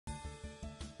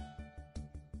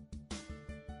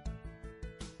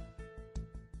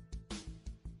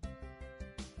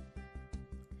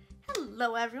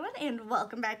Hello everyone and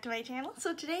welcome back to my channel.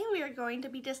 So today we are going to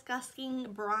be discussing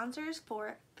bronzers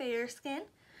for fair skin.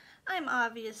 I'm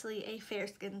obviously a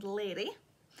fair-skinned lady,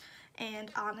 and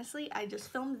honestly I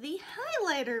just filmed the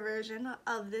highlighter version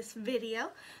of this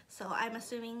video, so I'm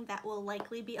assuming that will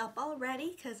likely be up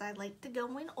already because I like to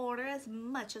go in order as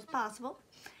much as possible.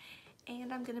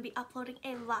 And I'm going to be uploading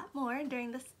a lot more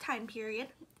during this time period,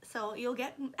 so you'll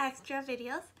get extra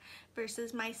videos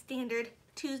versus my standard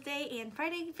Tuesday and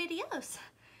Friday videos.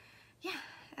 Yeah,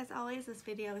 as always, this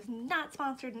video is not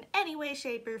sponsored in any way,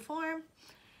 shape, or form,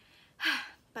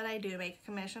 but I do make a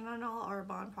commission on all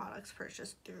Arbonne products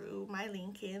purchased through my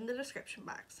link in the description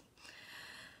box.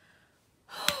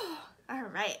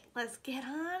 Alright, let's get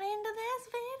on into this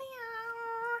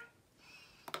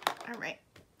video. Alright,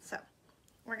 so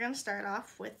we're going to start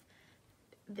off with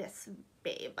this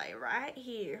babe right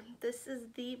here. This is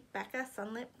the Becca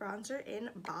Sunlit Bronzer in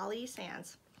Bali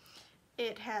Sands.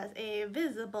 It has a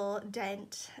visible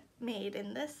dent made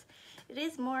in this. It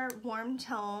is more warm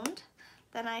toned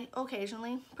than I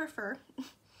occasionally prefer.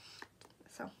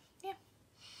 So yeah,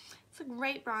 it's a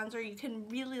great bronzer. You can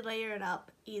really layer it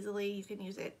up easily. You can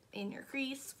use it in your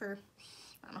crease for,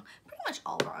 I don't know, pretty much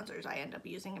all bronzers I end up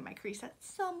using in my crease at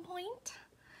some point.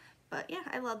 But yeah,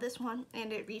 I love this one,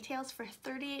 and it retails for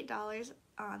 $38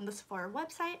 on the Sephora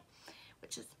website,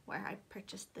 which is where I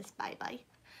purchased this bye-bye.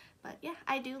 But yeah,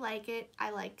 I do like it.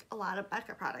 I like a lot of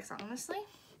Becca products, honestly,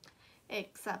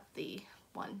 except the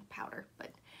one powder,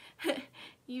 but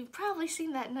you've probably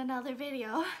seen that in another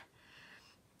video.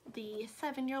 The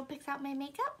 7-year-old picks out my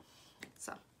makeup.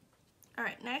 So,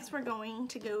 alright, next we're going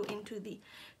to go into the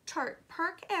Tarte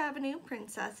Park Avenue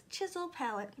Princess Chisel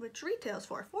palette, which retails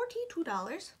for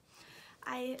 $42.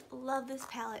 I love this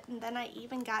palette, and then I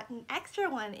even got an extra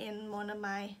one in one of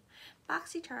my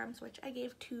boxy charms, which I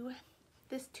gave to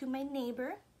my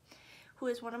neighbor, who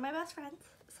is one of my best friends.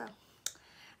 So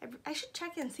I should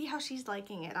check and see how she's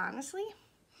liking it, honestly.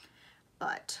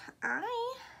 But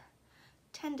I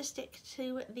tend to stick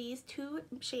to these two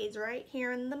shades right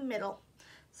here in the middle.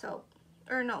 So,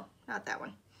 or no, not that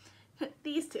one.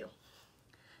 These two.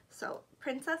 So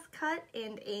Princess Cut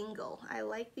and Angle. I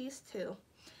like these two.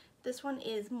 This one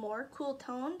is more cool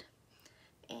toned,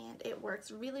 and it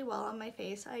works really well on my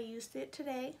face. I used it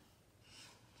today,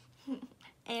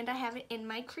 and I have it in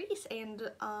my crease and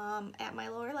at my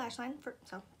lower lash line.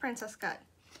 So Princess Cut,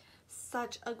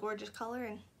 such a gorgeous color,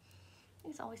 and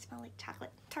these always smell like chocolate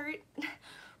tart.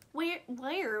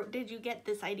 Where did you get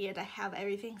this idea to have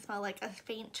everything smell like a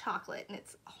faint chocolate? And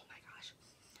it's, oh my gosh.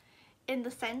 In the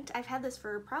scent, I've had this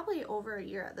for probably over a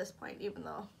year at this point, even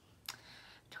though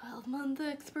 12-month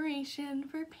expiration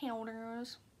for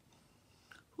powders.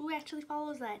 Who actually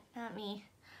follows that? Not me.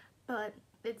 But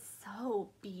it's so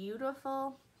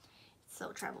beautiful. It's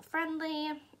so travel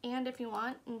friendly. And if you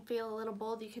want and feel a little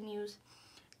bold, you can use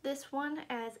this one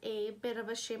as a bit of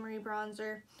a shimmery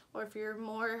bronzer. Or if you're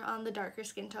more on the darker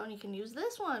skin tone, you can use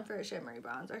this one for a shimmery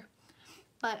bronzer.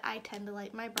 But I tend to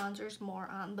like my bronzers more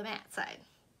on the matte side.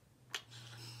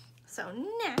 So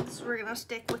next, we're going to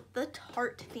stick with the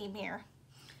Tarte theme here.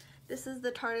 This is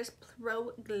the Tarteist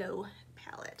Pro Glow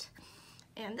palette,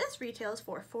 and this retails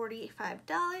for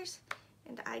 $45,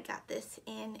 and I got this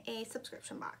in a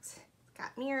subscription box. It's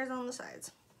got mirrors on the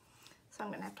sides, so I'm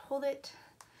gonna have to hold it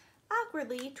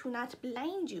awkwardly to not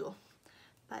blind you,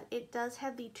 but it does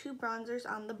have the two bronzers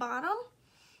on the bottom.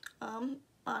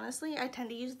 Honestly, I tend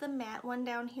to use the matte one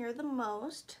down here the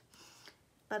most,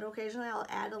 but occasionally I'll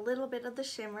add a little bit of the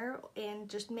shimmer and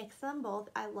just mix them both.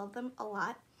 I love them a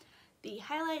lot. The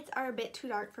highlights are a bit too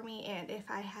dark for me, and if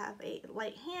I have a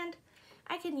light hand,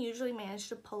 I can usually manage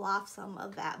to pull off some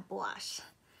of that blush.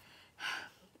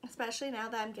 Especially now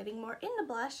that I'm getting more into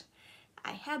blush,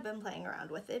 I have been playing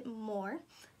around with it more,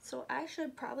 so I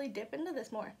should probably dip into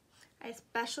this more. I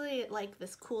especially like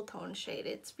this cool tone shade.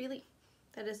 It's really,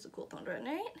 that is the cool tone one,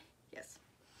 right? Yes.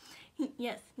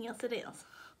 yes it is.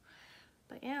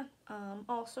 But yeah,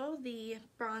 also the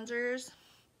bronzers,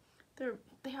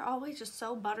 they're always just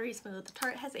so buttery smooth. The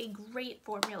Tarte has a great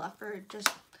formula for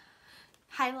just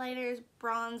highlighters,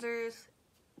 bronzers,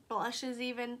 blushes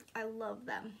even. I love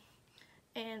them.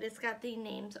 And it's got the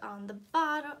names on the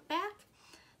back.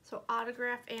 So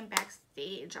Autograph and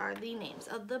Backstage are the names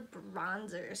of the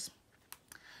bronzers.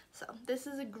 So this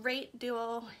is a great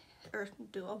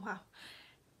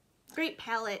great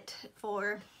palette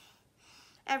for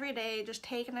every day, just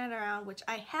taking it around, which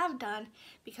I have done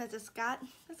because it's got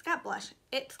blush,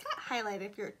 it's got highlight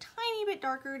if you're a tiny bit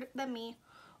darker than me,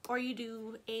 or you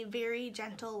do a very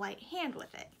gentle light hand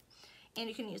with it, and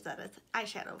you can use that as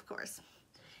eyeshadow, of course.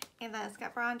 And then it's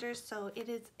got bronzers, so it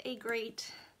is a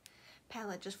great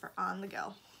palette just for on the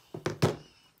go.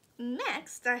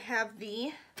 Next, I have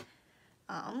the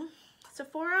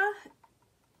Sephora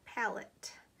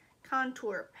palette,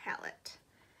 contour palette.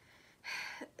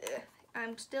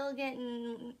 I'm still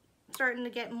starting to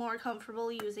get more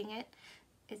comfortable using it.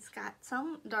 It's got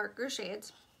some darker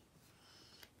shades,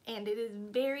 and it is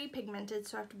very pigmented,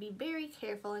 so I have to be very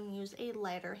careful and use a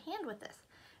lighter hand with this.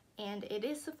 And it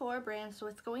is Sephora brand, so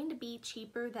it's going to be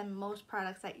cheaper than most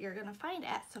products that you're gonna find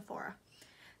at Sephora.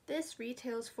 This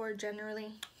retails for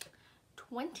generally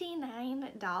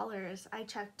 $29. I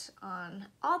checked on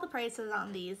all the prices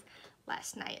on these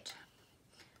last night.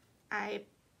 I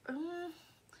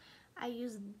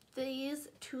use these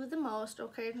two the most.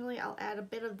 Occasionally I'll add a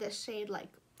bit of this shade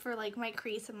for my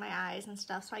crease and my eyes and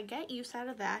stuff, so I get use out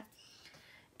of that.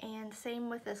 And same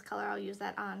with this color, I'll use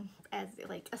that on as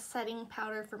like a setting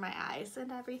powder for my eyes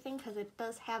and everything, because it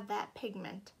does have that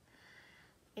pigment.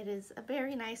 It is a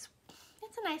very nice,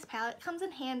 it's a nice palette. It comes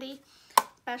in handy,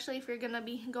 especially if you're gonna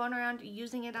be going around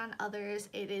using it on others.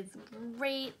 It is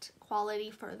great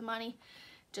quality for the money.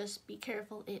 Just be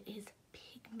careful, it is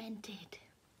pigmented.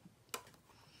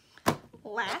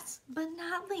 Last but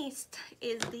not least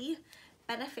is the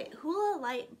Bennefit Hoola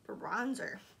Lite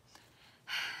Bronzer.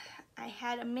 I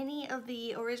had a mini of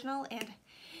the original and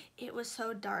it was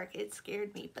so dark it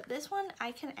scared me, but this one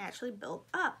I can actually build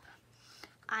up.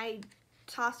 I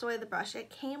tossed away the brush it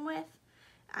came with.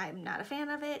 I'm not a fan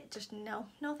of it, just no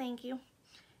thank you.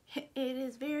 It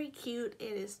is very cute,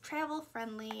 it is travel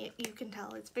friendly, you can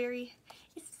tell it's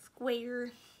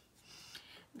square.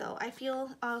 Though I feel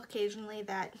occasionally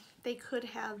that they could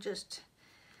have just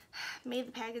made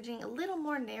the packaging a little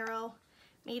more narrow,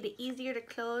 made it easier to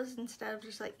close instead of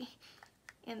just like,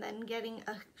 and then getting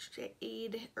a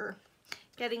shade or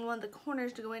getting one of the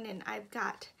corners to go in, and I've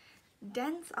got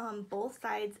dents on both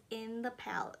sides in the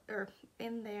palette, or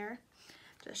in there,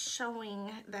 just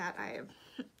showing that I have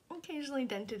occasionally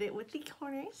dented it with the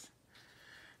corners.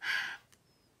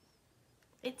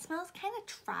 It smells kind of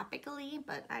tropically,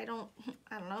 but I don't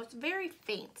know, it's very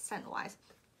faint scent-wise.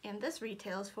 And this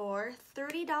retails for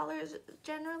 $30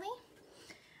 generally.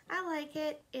 I like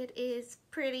it. It is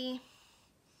pretty.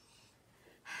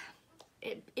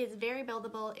 It is very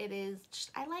buildable. It is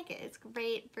just, I like it. It's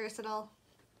great, versatile,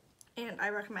 and I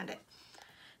recommend it.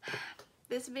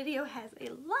 This video has a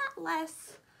lot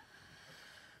less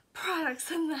products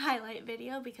than the highlight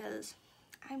video because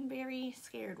I'm very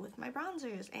scared with my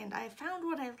bronzers, and I found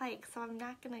what I like, so I'm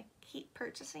not gonna keep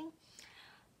purchasing.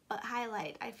 But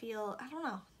highlight, I feel, I don't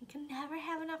know, you can never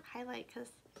have enough highlight because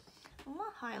I'm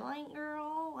a highlight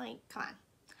girl, like, come on.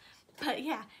 But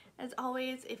yeah, as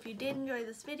always, if you did enjoy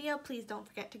this video, please don't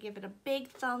forget to give it a big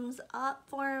thumbs up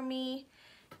for me.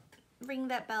 Ring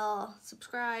that bell,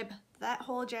 subscribe, that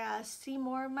whole jazz, see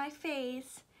more of my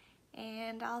face,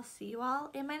 and I'll see you all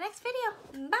in my next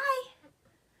video. Bye!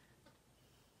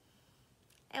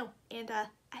 Oh, and I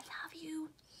love you.